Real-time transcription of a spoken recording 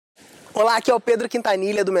Olá, aqui é o Pedro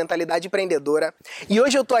Quintanilha do Mentalidade Empreendedora e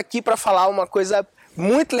hoje eu tô aqui para falar uma coisa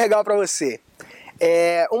muito legal para você.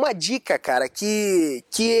 É uma dica, cara, que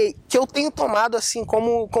eu tenho tomado assim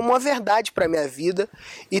como uma verdade para minha vida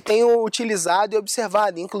e tenho utilizado e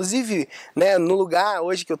observado. Inclusive, né, no lugar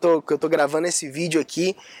hoje que eu tô gravando esse vídeo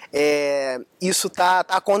aqui, isso tá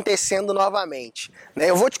acontecendo novamente. Né?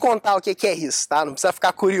 Eu vou te contar o que é isso, tá? Não precisa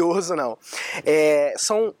ficar curioso, não.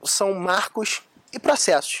 São marcos e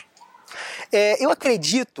processos. Eu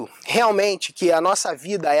acredito realmente que a nossa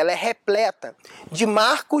vida ela é repleta de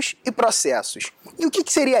marcos e processos. E o que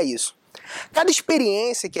seria isso? Cada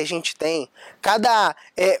experiência que a gente tem, cada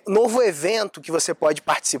novo evento que você pode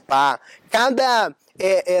participar, cada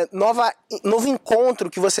novo encontro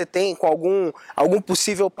que você tem com algum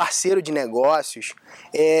possível parceiro de negócios,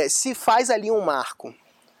 se faz ali um marco,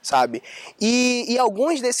 sabe? E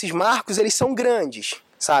alguns desses marcos eles são grandes.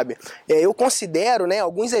 Sabe? Eu considero, né,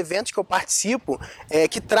 alguns eventos que eu participo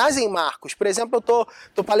que trazem marcos. Por exemplo, eu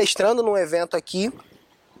tô palestrando num evento aqui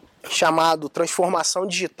chamado Transformação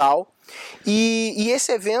Digital e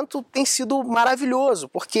esse evento tem sido maravilhoso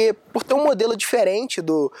porque por ter um modelo diferente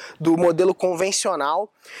do modelo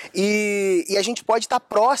convencional e a gente pode estar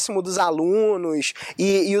próximo dos alunos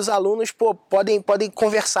e os alunos podem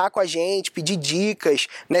conversar com a gente, pedir dicas,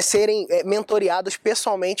 né, serem mentoreados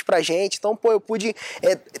pessoalmente pra gente. Então eu pude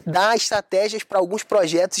dar estratégias para alguns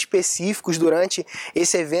projetos específicos durante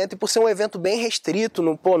esse evento e por ser um evento bem restrito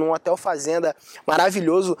num hotel fazenda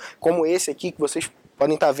maravilhoso como esse aqui que vocês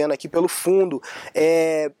podem estar vendo aqui pelo fundo,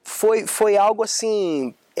 foi algo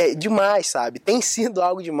assim demais, sabe? Tem sido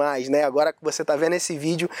algo demais, né? Agora que você está vendo esse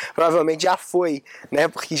vídeo, provavelmente já foi, né?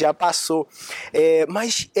 Porque já passou.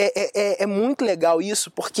 Mas é muito legal isso,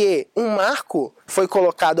 porque um marco foi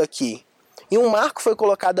colocado aqui. E um marco foi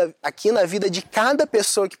colocado aqui na vida de cada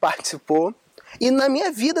pessoa que participou. E na minha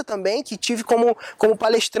vida também, que tive como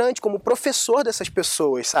palestrante, como professor dessas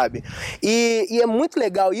pessoas, sabe? E é muito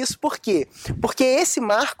legal isso, por quê? Porque esse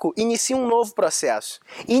marco inicia um novo processo.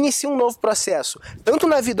 Inicia um novo processo, tanto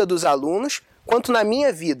na vida dos alunos, quanto na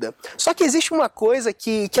minha vida. Só que existe uma coisa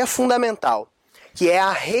que é fundamental, que é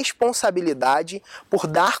a responsabilidade por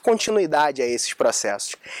dar continuidade a esses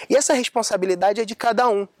processos. E essa responsabilidade é de cada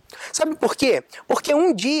um. Sabe por quê? Porque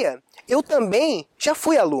um dia eu também já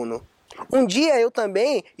fui aluno. Um dia eu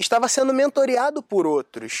também estava sendo mentoreado por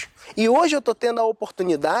outros. E hoje eu estou tendo a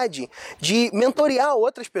oportunidade de mentorear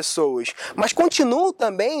outras pessoas. Mas continuo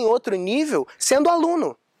também em outro nível sendo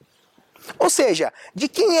aluno. Ou seja, de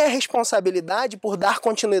quem é a responsabilidade por dar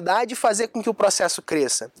continuidade e fazer com que o processo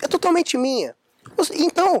cresça? É totalmente minha.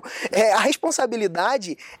 Então, a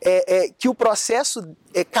responsabilidade que o processo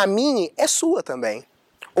caminhe é sua também.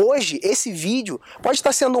 Hoje, esse vídeo pode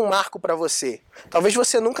estar sendo um marco para você. Talvez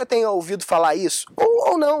você nunca tenha ouvido falar isso,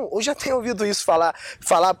 ou não, ou já tenha ouvido isso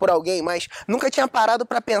falar por alguém, mas nunca tinha parado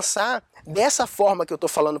para pensar dessa forma que eu estou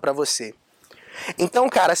falando para você. Então,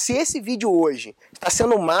 cara, se esse vídeo hoje está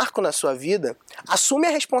sendo um marco na sua vida, assume a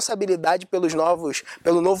responsabilidade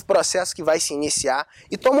pelo novo processo que vai se iniciar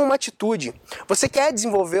e toma uma atitude. Você quer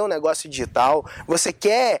desenvolver um negócio digital, você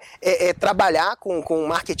quer trabalhar com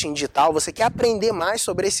marketing digital, você quer aprender mais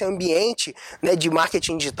sobre esse ambiente, né, de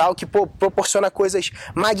marketing digital que proporciona coisas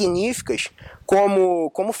magníficas,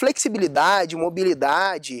 como flexibilidade,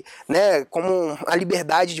 mobilidade, né, como a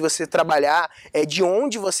liberdade de você trabalhar de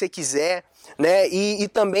onde você quiser, né, e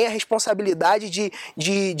também a responsabilidade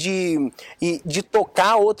de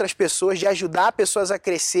tocar outras pessoas, de ajudar pessoas a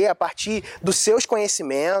crescer a partir dos seus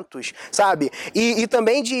conhecimentos, sabe? E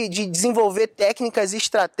também de desenvolver técnicas e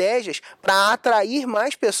estratégias para atrair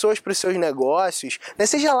mais pessoas para os seus negócios, né?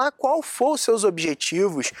 Seja lá qual for os seus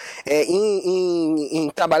objetivos em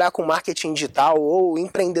trabalhar com marketing digital ou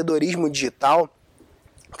empreendedorismo digital,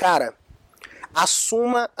 cara,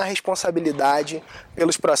 assuma a responsabilidade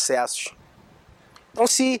pelos processos. Então,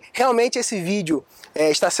 se realmente esse vídeo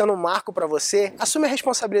está sendo um marco para você, assume a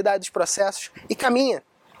responsabilidade dos processos e caminha.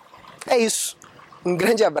 É isso. Um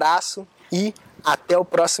grande abraço e até o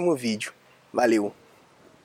próximo vídeo. Valeu!